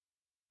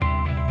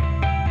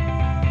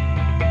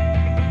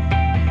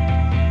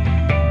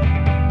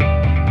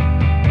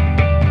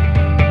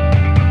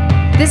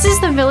This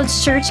is the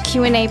Village Church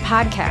Q&A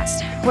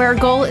podcast, where our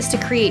goal is to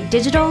create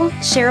digital,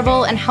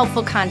 shareable, and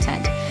helpful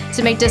content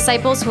to make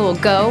disciples who will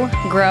go,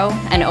 grow,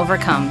 and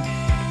overcome.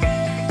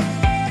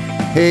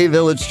 Hey,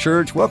 Village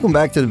Church. Welcome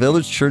back to the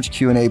Village Church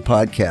Q&A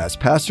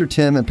podcast. Pastor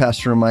Tim and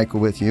Pastor Michael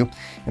with you.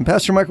 And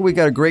Pastor Michael, we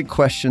got a great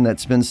question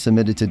that's been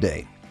submitted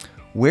today.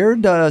 Where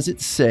does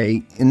it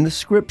say in the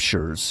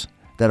scriptures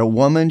that a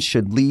woman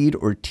should lead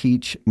or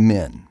teach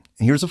men?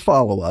 And here's a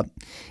follow-up.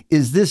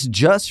 Is this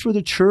just for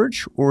the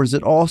church, or is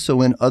it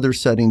also in other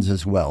settings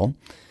as well?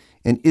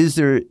 And is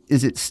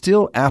it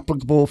still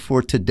applicable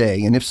for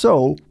today? And if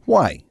so,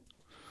 why?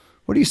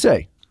 What do you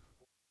say?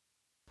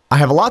 I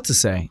have a lot to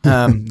say.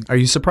 Are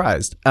you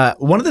surprised?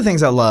 One of the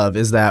things I love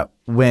is that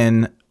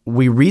when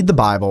we read the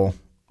Bible,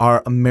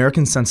 our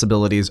American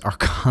sensibilities are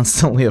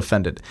constantly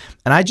offended.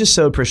 And I just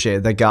so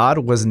appreciate that God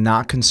was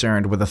not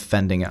concerned with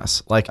offending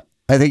us.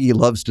 I think he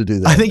loves to do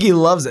that. I think he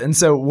loves it. And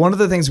so one of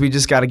the things we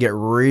just got to get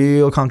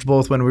real comfortable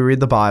with when we read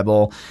the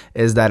Bible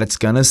is that it's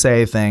going to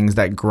say things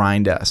that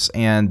grind us,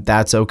 and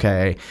that's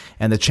okay.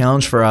 And the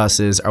challenge for us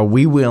is, are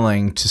we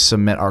willing to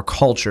submit our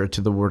culture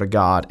to the Word of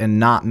God and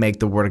not make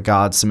the Word of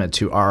God submit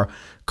to our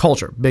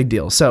culture? Big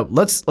deal. So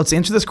let's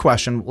answer this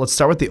question. Let's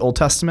start with the Old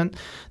Testament,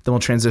 then we'll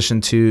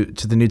transition to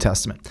the New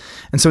Testament.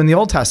 And so in the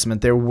Old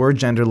Testament, there were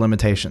gender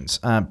limitations.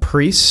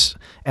 Priests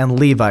and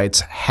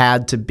Levites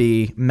had to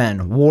be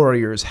men.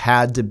 Warriors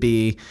had to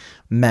be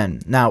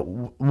men. Now,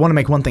 I want to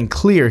make one thing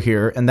clear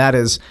here, and that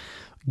is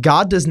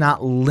God does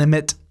not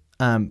limit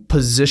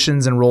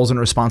positions and roles and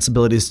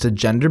responsibilities to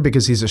gender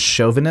because he's a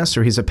chauvinist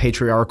or he's a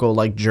patriarchal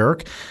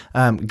jerk.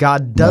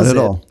 God does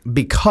it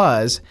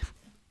because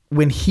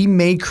when he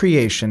made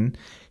creation,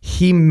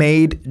 he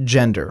made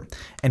gender,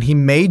 and he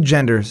made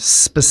gender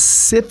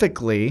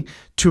specifically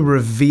to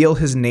reveal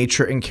his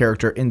nature and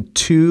character in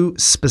two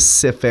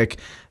specific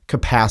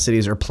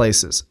capacities or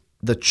places: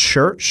 the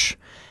church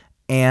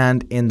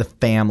and in the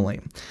family.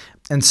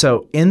 And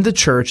so in the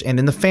church and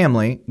in the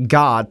family,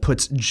 God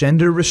puts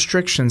gender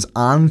restrictions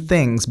on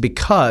things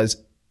because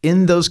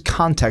in those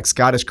contexts,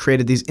 God has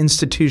created these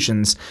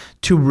institutions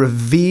to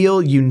reveal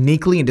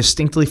uniquely and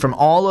distinctly from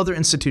all other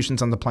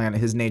institutions on the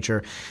planet his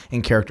nature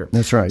and character.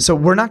 That's right. So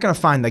we're not going to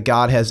find that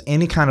God has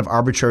any kind of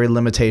arbitrary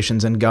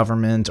limitations in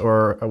government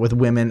or with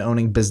women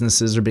owning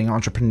businesses or being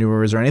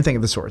entrepreneurs or anything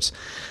of the sorts.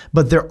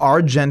 But there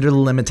are gender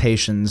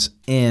limitations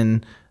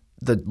in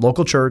the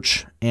local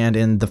church and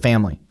in the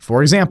family.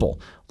 For example,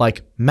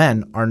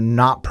 men are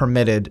not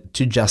permitted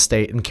to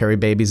gestate and carry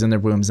babies in their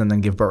wombs and then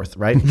give birth,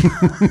 right?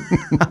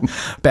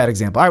 Bad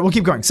example. All right, we'll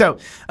keep going. So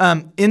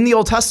in the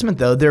Old Testament,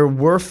 though, there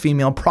were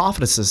female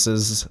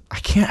prophetesses. I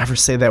can't ever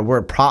say that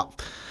word,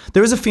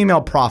 There was a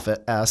female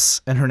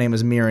prophetess, and her name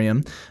is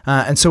Miriam.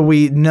 And so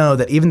we know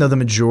that even though the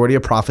majority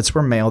of prophets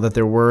were male, that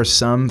there were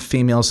some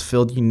females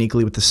filled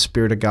uniquely with the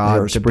Spirit of God.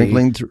 They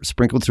were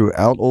sprinkled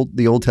throughout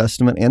the Old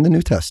Testament and the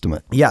New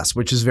Testament. Yes,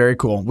 which is very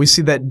cool. We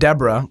see that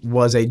Deborah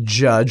was a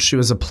judge. She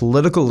was a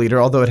political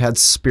leader, although it had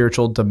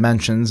spiritual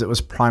dimensions. It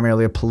was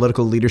primarily a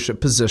political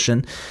leadership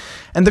position.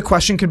 And the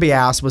question could be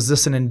asked, was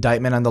this an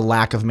indictment on the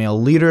lack of male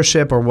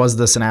leadership, or was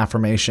this an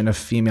affirmation of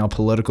female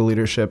political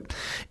leadership?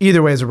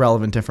 Either way is a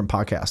relevant, different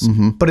podcast.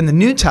 Mm-hmm. But in the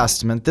New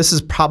Testament, this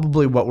is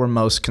probably what we're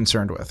most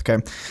concerned with,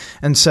 okay?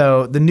 And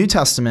so the New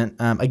Testament,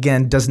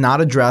 again, does not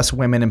address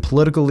women in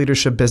political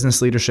leadership,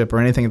 business leadership, or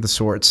anything of the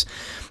sorts.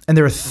 And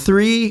there are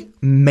three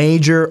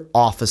major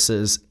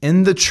offices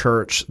in the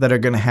church that are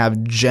going to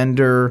have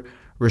gender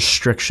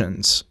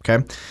restrictions,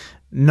 okay?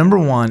 Number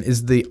one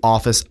is the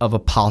office of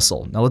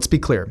apostle. Now, let's be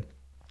clear.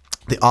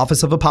 The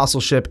office of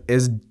apostleship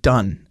is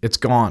done. It's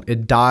gone.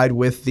 It died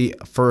with the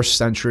first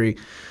century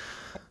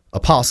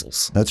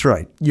apostles. That's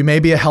right. You may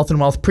be a health and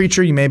wealth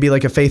preacher. You may be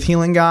a faith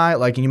healing guy.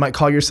 And you might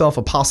call yourself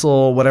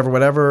apostle,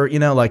 whatever.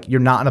 You're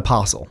not an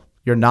apostle.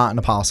 You're not an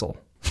apostle.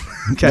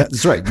 Okay.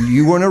 That's right.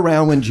 You weren't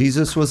around when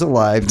Jesus was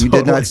alive. You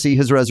did not see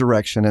his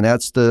resurrection, and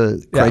that's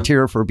the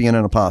criteria for being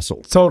an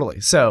apostle. Totally.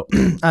 So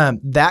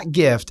that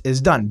gift is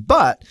done,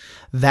 but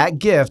that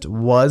gift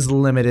was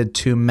limited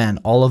to men.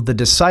 All of the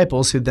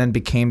disciples who then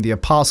became the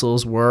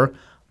apostles were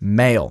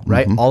male,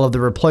 right? Mm-hmm. All of the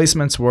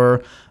replacements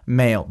were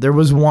male. There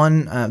is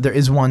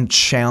one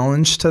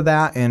challenge to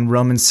that. In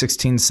Romans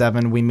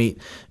 16:7, we meet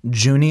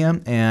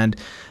Junia, and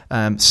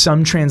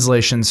some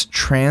translations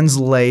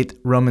translate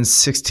Romans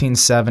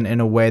 16:7 in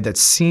a way that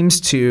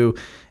seems to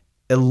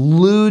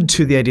allude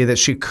to the idea that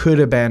she could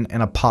have been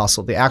an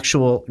apostle. The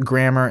actual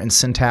grammar and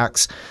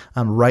syntax,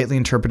 rightly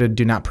interpreted,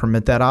 do not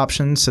permit that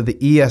option. So the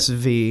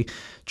ESV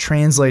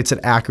translates it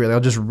accurately. I'll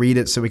just read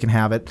it so we can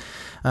have it.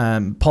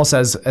 Paul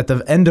says at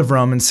the end of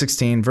Romans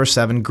 16, verse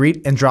 7,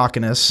 "Greet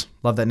Andronicus,"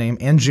 love that name,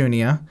 "and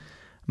Junia,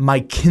 my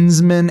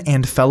kinsmen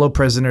and fellow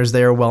prisoners.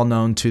 They are well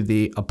known to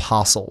the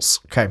apostles."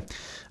 Okay.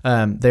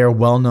 They are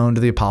well known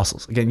to the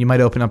apostles. Again, you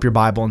might open up your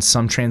Bible, and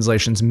some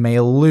translations may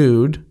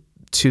allude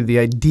to the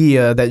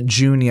idea that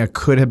Junia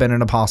could have been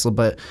an apostle,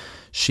 but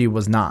she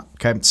was not.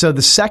 Okay, so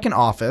the second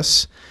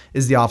office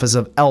is the office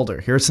of elder.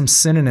 Here are some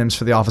synonyms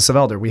for the office of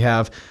elder. We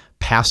have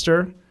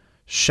pastor,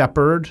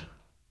 shepherd,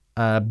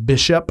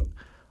 bishop,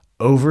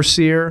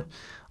 overseer.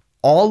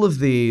 All of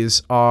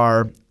these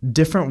are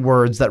different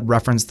words that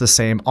reference the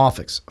same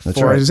office.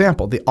 For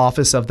example, the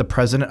office of the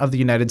President of the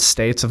United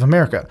States of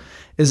America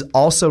is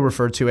also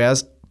referred to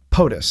as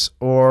POTUS,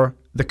 or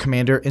the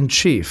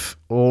Commander-in-Chief,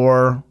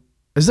 or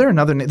is there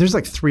another name? There's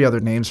like 3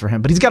 other names for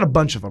him, but he's got a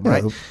bunch of them,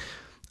 right?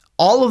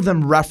 All of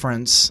them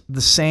reference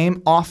the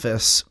same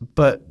office,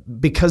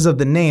 but because of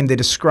the name, they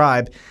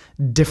describe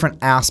different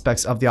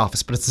aspects of the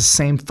office, but it's the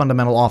same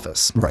fundamental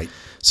office. Right.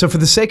 So for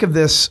the sake of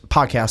this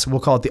podcast,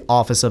 we'll call it the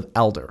office of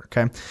elder,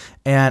 okay?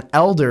 And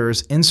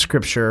elders in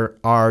Scripture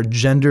are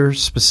gender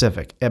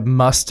specific. It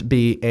must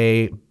be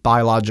a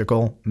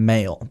biological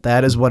male.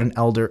 That is what an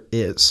elder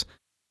is.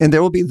 And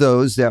there will be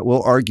those that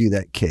will argue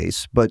that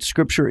case, but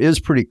Scripture is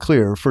pretty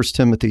clear. 1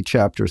 Timothy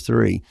chapter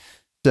 3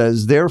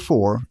 says,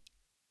 therefore,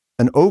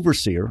 an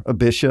overseer, a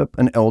bishop,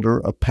 an elder,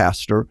 a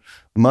pastor,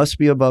 must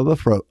be above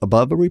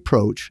a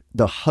reproach,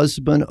 the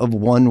husband of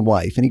one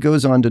wife. And he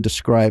goes on to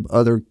describe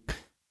other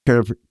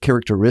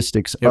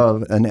characteristics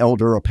of an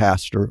elder, a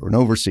pastor, or an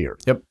overseer.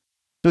 Yep.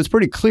 So it's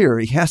pretty clear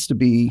he has to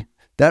be,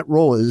 that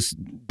role is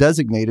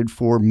designated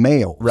for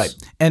males. Right.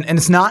 And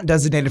it's not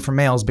designated for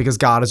males because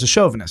God is a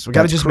chauvinist. We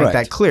got to just make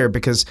that clear,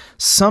 because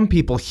some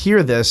people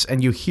hear this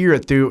and you hear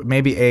it through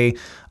maybe a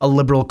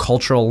liberal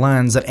cultural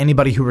lens that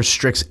anybody who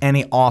restricts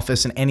any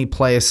office in any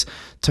place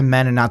to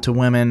men and not to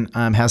women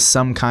has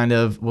some kind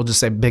of, we'll just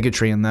say,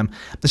 bigotry in them.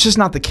 That's just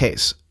not the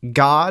case.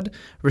 God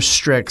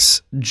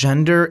restricts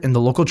gender in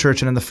the local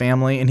church and in the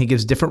family, and he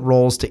gives different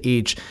roles to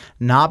each,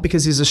 not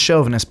because he's a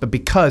chauvinist, but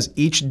because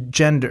each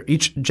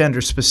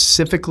gender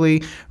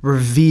specifically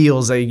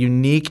reveals a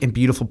unique and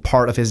beautiful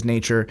part of his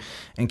nature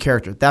and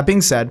character. That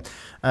being said,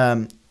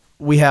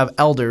 we have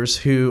elders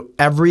who,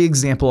 every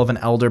example of an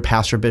elder,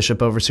 pastor,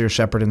 bishop, overseer,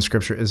 shepherd in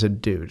Scripture is a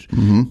dude.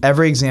 Mm-hmm.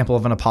 Every example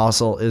of an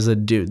apostle is a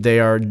dude. They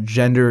are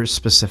gender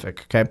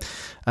specific, okay?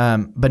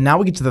 But now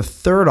we get to the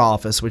third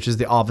office, which is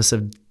the office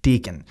of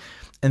deacon.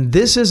 And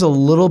this is a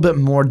little bit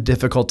more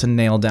difficult to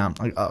nail down.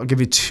 I'll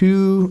give you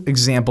 2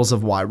 examples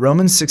of why.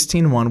 Romans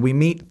 16:1, we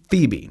meet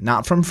Phoebe,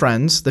 not from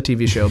Friends, the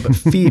TV show, but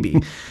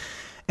Phoebe.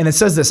 And it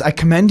says this, I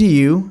commend to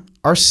you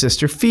our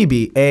sister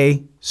Phoebe,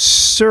 a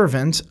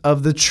servant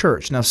of the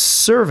church. Now,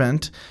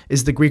 servant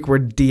is the Greek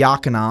word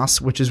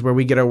diakonos, which is where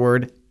we get our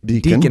word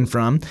deacon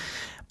from.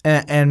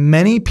 And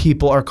many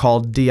people are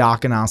called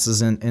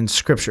diakonoses in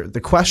Scripture. The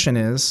question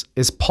is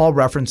Paul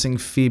referencing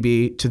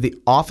Phoebe to the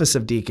office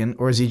of deacon,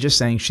 or is he just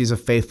saying she's a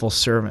faithful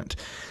servant?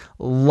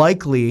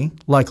 Likely,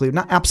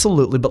 not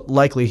absolutely, but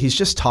likely, he's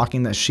just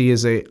talking that she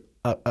is a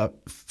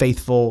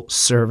faithful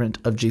servant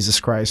of Jesus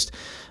Christ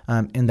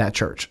in that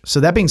church. So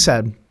that being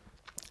said,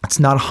 it's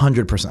not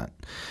 100%.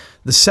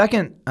 The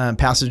second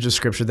passage of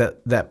Scripture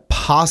that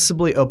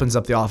possibly opens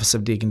up the office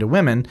of deacon to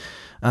women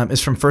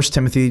is from 1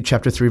 Timothy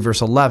chapter 3,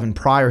 verse 11.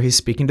 Prior, he's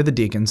speaking to the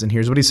deacons, and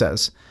here's what he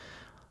says.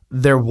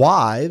 Their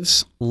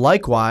wives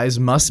likewise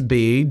must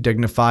be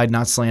dignified,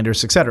 not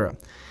slanderous, etc.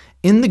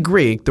 In the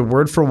Greek, the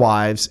word for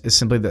wives is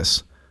simply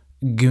this,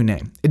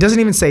 gune. It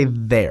doesn't even say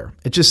there.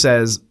 It just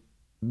says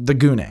the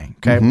gune,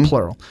 okay,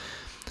 plural.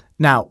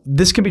 Now,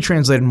 this can be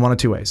translated in one of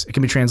 2 ways. It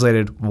can be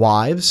translated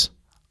wives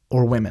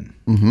or women.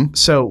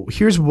 So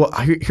here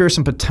are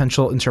some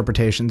potential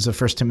interpretations of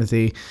 1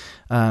 Timothy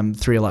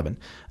 3:11.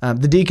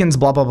 The deacons,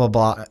 blah, blah, blah,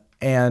 blah,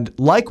 and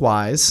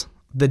likewise,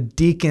 the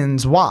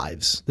deacons'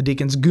 wives, the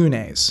deacons'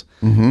 gunes.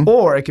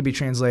 Or it could be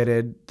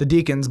translated, the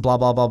deacons, blah,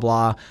 blah, blah,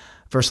 blah,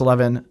 verse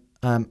 11,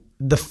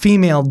 the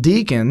female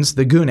deacons,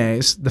 the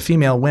gunes, the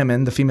female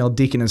women, the female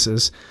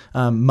deaconesses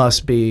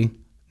must be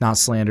not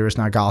slanderers,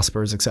 not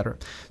gossipers, etc.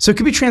 So it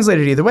could be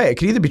translated either way. It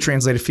could either be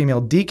translated female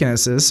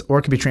deaconesses, or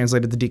it could be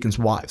translated the deacons'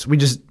 wives. We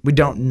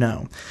don't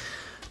know.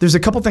 There's a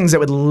couple things that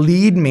would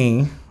lead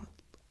me,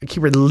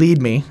 keyword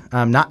lead me,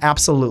 not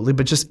absolutely,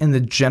 but just in the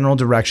general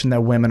direction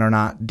that women are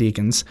not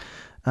deacons.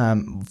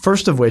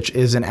 First of which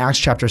is in Acts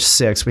chapter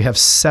 6, we have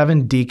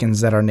 7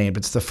 deacons that are named.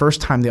 It's the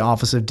first time the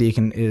office of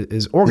deacon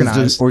is organized.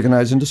 It's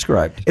organized and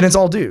described. And it's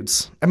all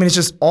dudes. I mean, it's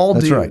just all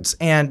That's dudes.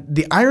 Right. And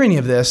the irony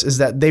of this is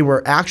that they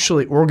were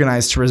actually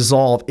organized to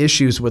resolve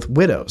issues with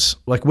widows,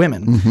 like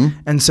women.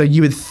 And so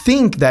you would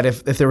think that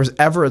if there was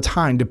ever a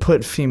time to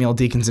put female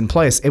deacons in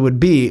place, it would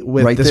be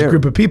with right this there.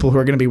 group of people who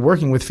are going to be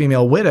working with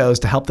female widows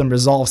to help them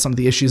resolve some of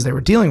the issues they were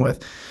dealing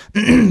with.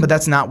 But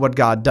that's not what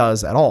God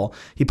does at all.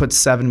 He puts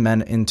 7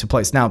 men into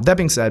place. Now, that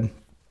being said,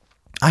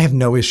 I have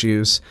no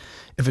issues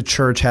if a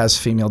church has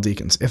female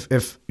deacons.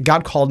 If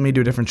God called me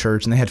to a different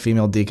church and they had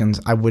female deacons,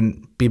 I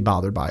wouldn't be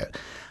bothered by it.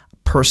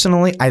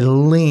 Personally, I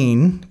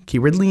lean,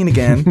 keyword lean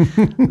again,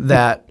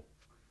 that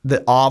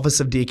the office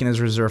of deacon is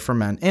reserved for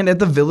men. And at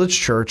the Village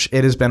Church,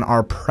 it has been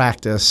our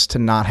practice to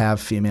not have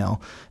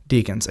female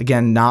deacons.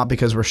 Again, not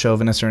because we're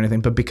chauvinists or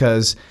anything, but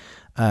because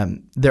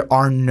there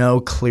are no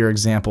clear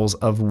examples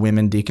of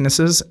women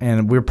deaconesses,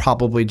 and we're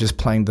probably just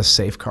playing the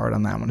safe card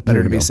on that one.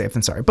 Better to be safe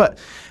than sorry. But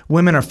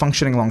women are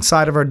functioning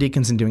alongside of our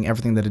deacons and doing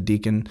everything that a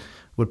deacon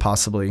would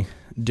possibly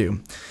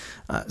do.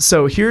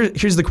 So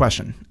here's the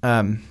question.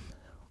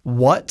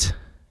 What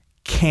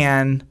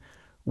can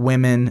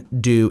women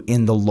do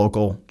in the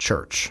local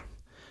church?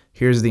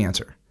 Here's the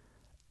answer.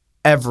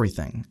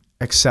 Everything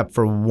except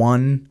for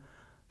one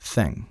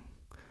thing.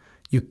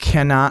 You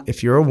cannot,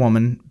 if you're a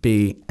woman,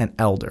 be an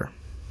elder.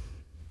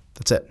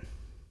 That's it.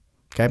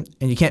 Okay?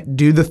 And you can't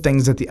do the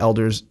things that the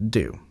elders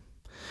do.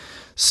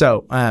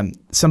 So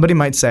somebody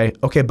might say,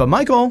 okay, but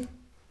Michael,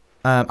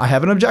 I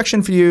have an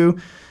objection for you.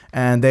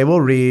 And they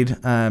will read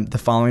the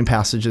following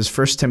passages,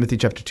 1 Timothy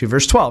chapter 2,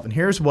 verse 12. And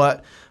here's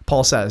what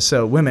Paul says.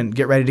 So women,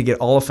 get ready to get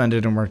all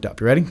offended and worked up.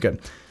 You ready?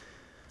 Good.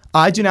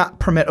 I do not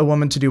permit a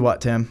woman to do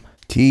what, Tim?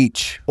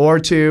 Teach. Or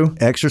to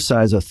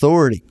Exercise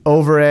authority.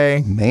 Over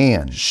a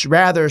man.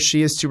 Rather,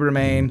 she is to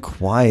remain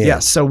quiet.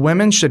 Yes. So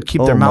women should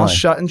keep their mouths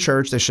shut in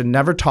church. They should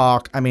never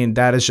talk. I mean,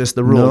 that is just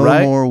the rule,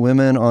 right? No more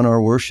women on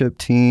our worship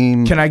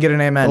team. Can I get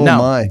an amen?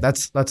 No.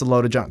 That's a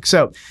load of junk.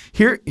 So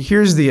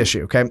here's the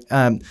issue. Okay.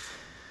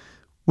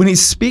 When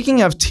he's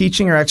speaking of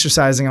teaching or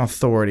exercising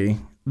authority,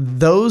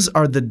 those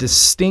are the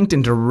distinct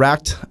and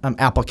direct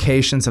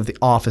applications of the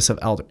office of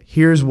elder.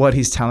 Here's what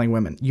he's telling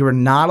women. You are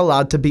not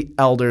allowed to be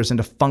elders and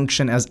to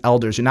function as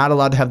elders. You're not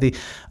allowed to have the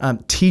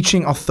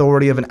teaching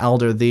authority of an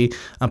elder, the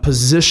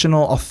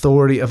positional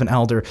authority of an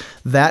elder.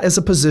 That is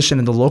a position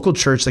in the local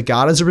church that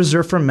God has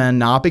reserved for men,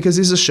 not because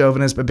he's a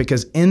chauvinist, but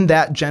because in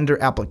that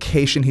gender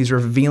application, he's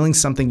revealing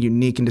something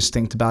unique and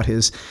distinct about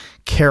his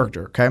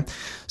character, okay?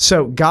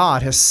 So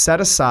God has set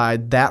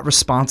aside that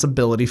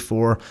responsibility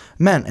for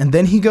men. And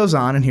then he goes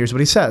on, and here's what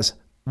he says.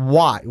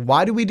 Why?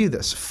 Why do we do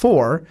this?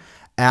 For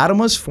Adam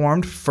was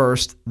formed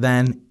first,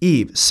 then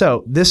Eve.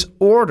 So this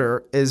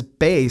order is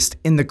based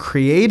in the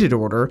created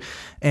order,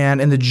 and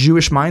in the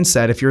Jewish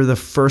mindset, if you're the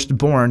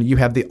firstborn, you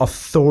have the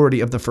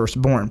authority of the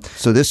firstborn.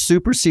 So this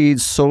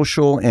supersedes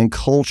social and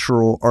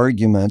cultural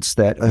arguments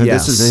that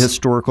this is a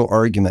historical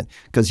argument,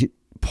 because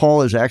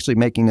Paul is actually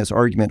making this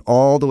argument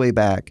all the way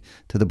back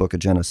to the book of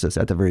Genesis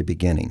at the very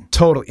beginning.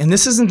 Totally. And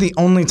this isn't the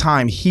only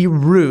time he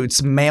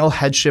roots male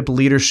headship,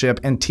 leadership,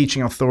 and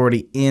teaching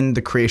authority in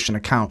the creation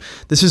account.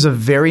 This is a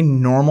very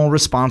normal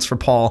response for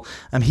Paul.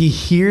 He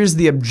hears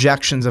the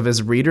objections of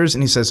his readers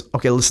and he says,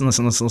 okay,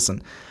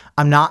 listen.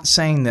 I'm not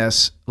saying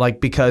this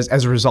because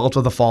as a result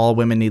of the fall,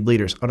 women need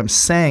leaders. What I'm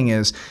saying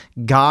is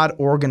God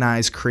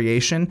organized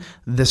creation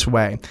this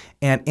way.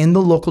 And in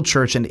the local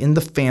church and in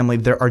the family,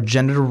 there are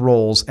gender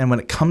roles. And when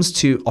it comes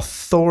to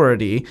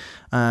authority,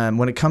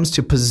 when it comes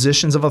to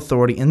positions of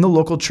authority in the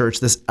local church,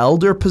 this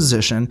elder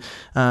position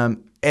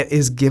it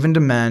is given to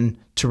men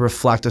to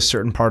reflect a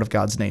certain part of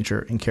God's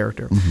nature and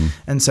character. Mm-hmm.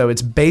 And so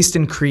it's based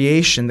in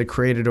creation, the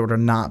created order,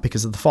 not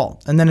because of the fall.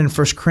 And then in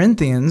 1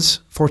 Corinthians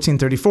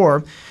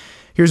 14:34,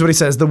 here's what he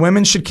says. The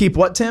women should keep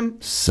what,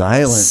 Tim?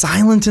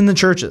 Silent in the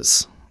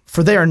churches,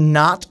 for they are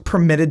not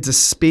permitted to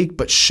speak,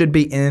 but should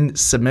be in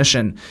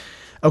submission.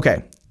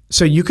 Okay,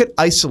 so you could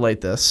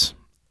isolate this,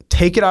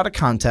 take it out of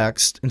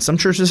context, and some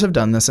churches have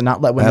done this and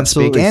not let women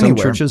speak anywhere. Some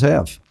churches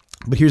have.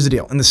 But here's the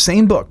deal. In the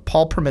same book,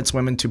 Paul permits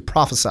women to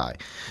prophesy,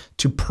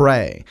 to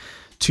pray,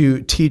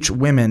 to teach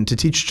women,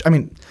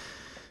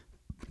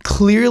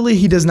 clearly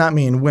he does not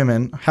mean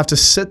women have to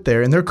sit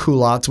there in their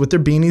culottes with their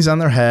beanies on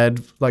their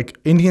head, like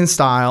Indian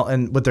style,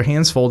 and with their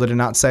hands folded and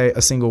not say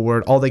a single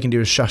word. All they can do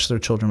is shush their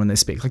children when they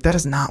speak. That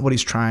is not what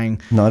he's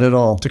trying not at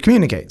all to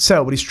communicate.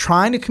 So what he's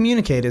trying to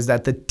communicate is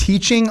that the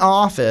teaching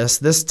office,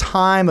 this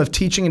time of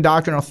teaching and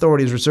doctrine and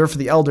authority, is reserved for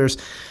the elders.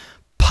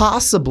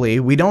 Possibly,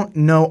 we don't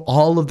know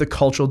all of the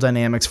cultural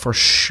dynamics for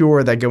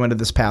sure that go into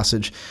this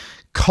passage.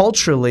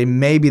 Culturally,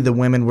 maybe the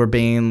women were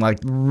being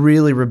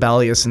really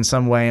rebellious in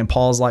some way. And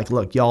Paul's like,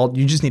 look, y'all,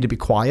 you just need to be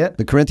quiet.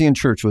 The Corinthian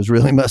church was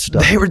really messed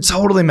up. They were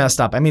totally messed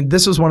up.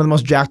 This was one of the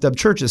most jacked up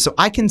churches. So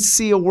I can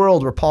see a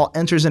world where Paul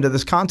enters into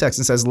this context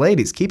and says,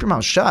 ladies, keep your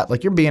mouth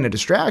shut. You're being a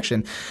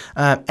distraction.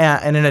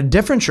 And in a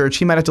different church,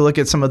 he might have to look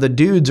at some of the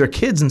dudes or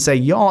kids and say,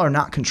 y'all are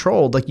not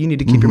controlled. You need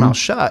to keep your mouth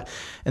shut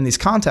in these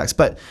contexts.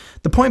 But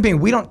the point being,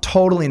 we don't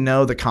totally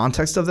know the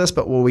context of this,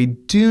 but what we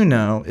do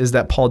know is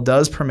that Paul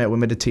does permit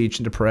women to teach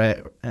and to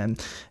pray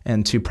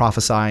and to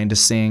prophesy and to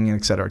sing, and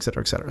et cetera, et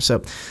cetera, et cetera.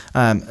 So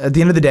at the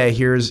end of the day,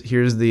 here's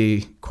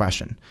the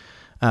question.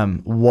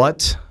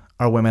 What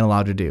are women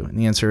allowed to do? And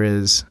the answer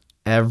is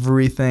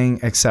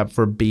everything except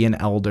for be an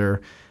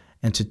elder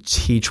and to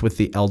teach with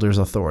the elder's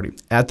authority.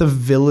 At the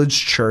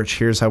Village Church,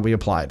 here's how we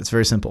apply it. It's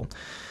very simple.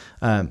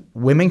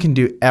 Women can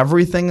do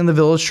everything in the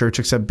Village Church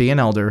except be an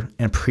elder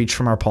and preach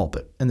from our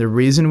pulpit. And the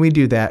reason we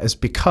do that is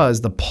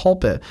because the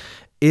pulpit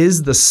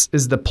is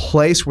the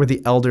place where the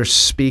elders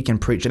speak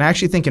and preach. And I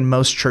actually think in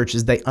most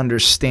churches, they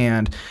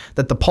understand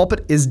that the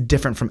pulpit is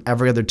different from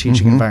every other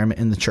teaching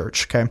environment in the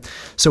church, okay?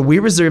 So we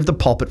reserve the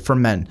pulpit for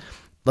men.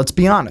 Let's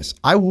be honest.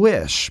 I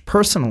wish,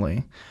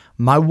 personally,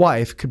 my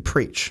wife could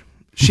preach.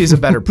 She's a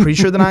better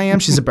preacher than I am.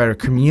 She's a better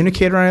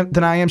communicator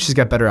than I am. She's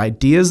got better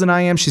ideas than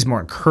I am. She's more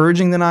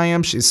encouraging than I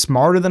am. She's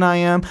smarter than I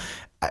am.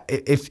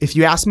 If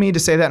you ask me to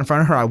say that in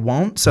front of her, I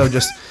won't. So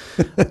just...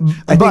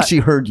 I think she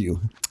heard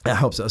you. I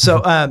hope so.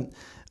 So...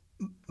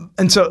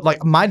 And so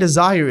my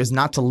desire is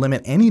not to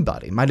limit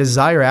anybody. My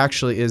desire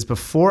actually is,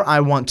 before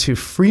I want to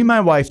free my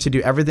wife to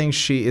do everything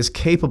she is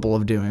capable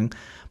of doing,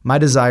 my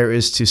desire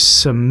is to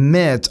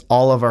submit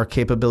all of our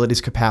capabilities,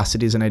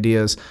 capacities, and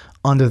ideas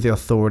under the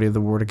authority of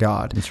the Word of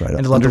God. That's right,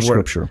 And to under let the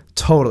Word, Scripture.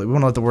 Totally. We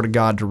want to let the Word of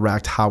God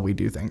direct how we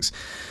do things.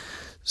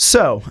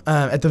 So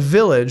at the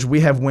Village,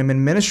 we have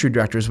women ministry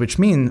directors, which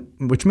means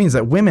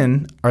that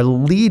women are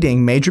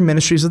leading major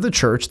ministries of the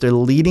church. They're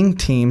leading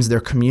teams.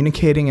 They're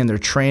communicating and they're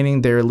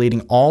training. They're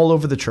leading all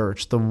over the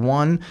church. The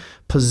one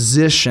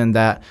position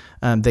that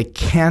they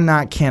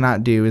cannot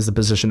do is the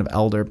position of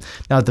elder.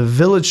 Now at the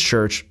Village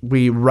Church,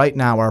 right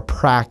now our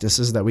practice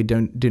is that we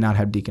do not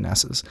have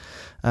deaconesses,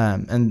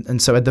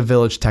 and so at the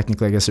Village,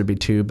 technically, I guess there'd be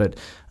two, but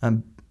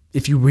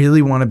if you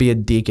really want to be a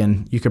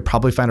deacon, you could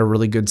probably find a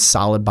really good,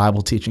 solid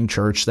Bible teaching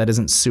church that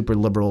isn't super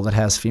liberal that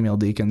has female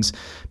deacons,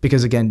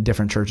 because again,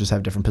 different churches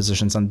have different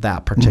positions on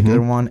that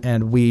particular one,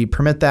 and we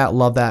permit that,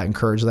 love that,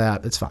 encourage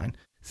that. It's fine.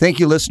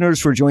 Thank you, listeners,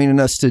 for joining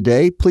us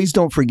today. Please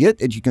don't forget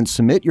that you can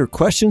submit your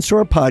questions to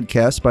our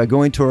podcast by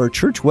going to our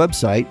church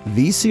website,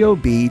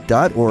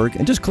 vcob.org,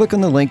 and just click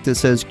on the link that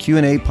says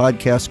Q&A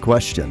podcast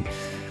question.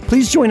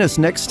 Please join us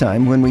next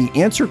time when we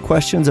answer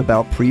questions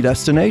about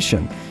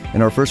predestination.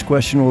 And our first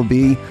question will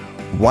be,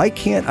 why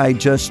can't I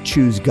just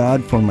choose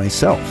God for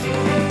myself?